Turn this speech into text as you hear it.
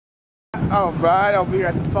Oh, bro, I don't be here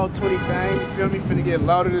at the 420 thing. You feel me? Finna get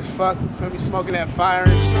loaded as fuck. You feel me? Smoking that fire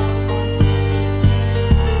and shit.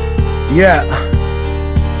 Yeah.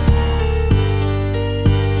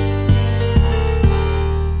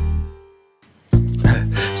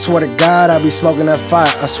 Swear to God, I be smoking that fire.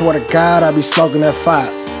 I swear to God, I be smoking that fire.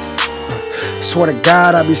 Swear to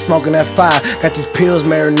God, I be smoking that fire. Got these pills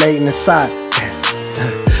marinating inside.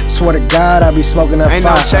 Swear to God, I be smoking that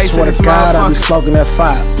fire. I swear to God, I be smoking that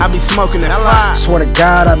fire. I be smoking that fire. Swear to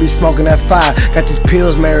God, I be smoking that fire. Got these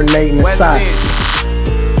pills marinating inside.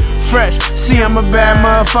 Fresh. See, I'm a bad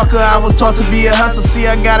motherfucker, I was taught to be a hustler. See,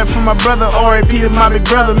 I got it from my brother, R.I.P. to my big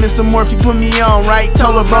brother. Mr. Morphy put me on, right?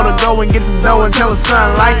 Told her bro to go and get the dough and tell her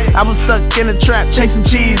son, like I was stuck in a trap, chasing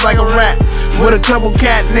cheese like a rat, with a couple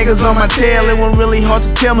cat niggas on my tail. It wasn't really hard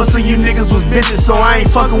to tell, most of you niggas was bitches, so I ain't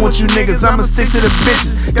fucking with you niggas, I'ma stick to the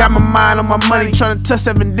bitches. Got my mind on my money, trying to touch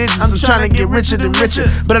 7 digits. I'm trying to get richer than richer,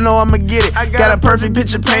 but I know I'ma get it. Got a perfect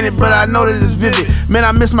picture painted, but I know that it's vivid. Man,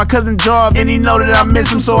 I miss my cousin Job, and he know that I miss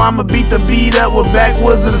him, so I'ma beat the beat up with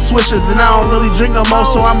backwoods of the swishers. And I don't really drink no more,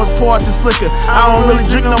 so I'ma pour out the sliquor. I don't really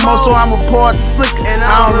drink no more, so I'ma pour out the sliquor. And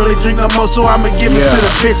I don't really drink no more, so I'ma give it to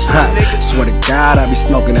the bitches. Swear to God, I be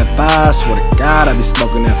smoking that fire. Swear to God, I be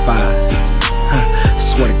smoking that fire.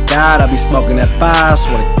 Swear to God, I be smoking that fire.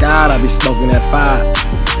 Swear to God, I be smoking that fire.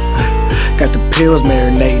 Got the pills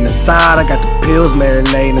marinating inside. I got the pills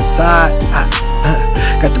marinating inside.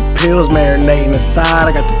 Got the pills marinating inside.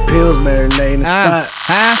 I got the pills marinating inside.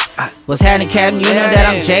 What's happening, Captain? You know that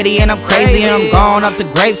I'm JD and I'm crazy and I'm gone off the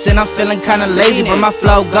grapes and I'm feeling kinda lazy, but my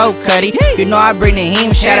flow go cutty. You know I bring the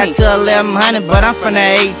heat. Shout out to 1100, but I'm from the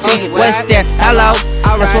 18 West End. Hello.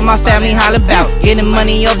 That's what my family holler about. Getting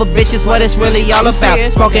money over bitches, what it's really all about.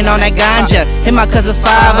 Smoking on that ganja, hit my cousin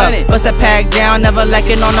 5 up. Bust that pack down, never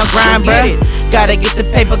lacking on the grind, bruh. Gotta get the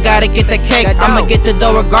paper, gotta get the cake. I'ma get the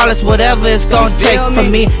dough regardless, whatever it's gonna take. For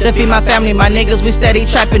me to feed my family, my niggas, we steady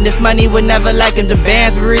trapping. This money would never lacking, the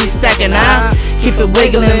bands we really stacking, huh? Keep it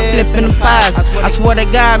wiggling, flipping them pies. I swear to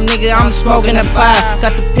God, nigga, I'm smoking a fire.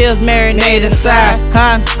 Got the pills marinated inside,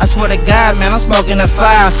 huh? I swear to God, man, I'm smoking a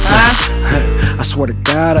fire, huh? I swear to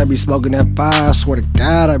God, I be smoking that fire. I swear to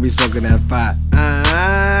God, I be smoking that fire.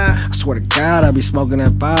 I swear to God, I be smoking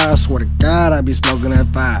that fire. I swear to God, I be smoking that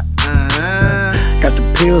fire. Got the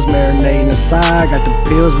pills marinating inside. Got the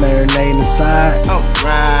pills marinating inside.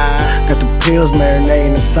 Got the pills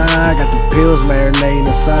marinating inside. Got the pills marinating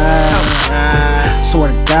inside.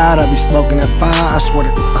 Swear to God, I be smoking that fire. I swear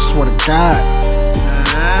to God.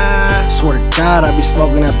 Swear to God, I be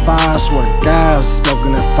smoking that fire. I swear to God, I be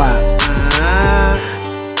smoking that fire.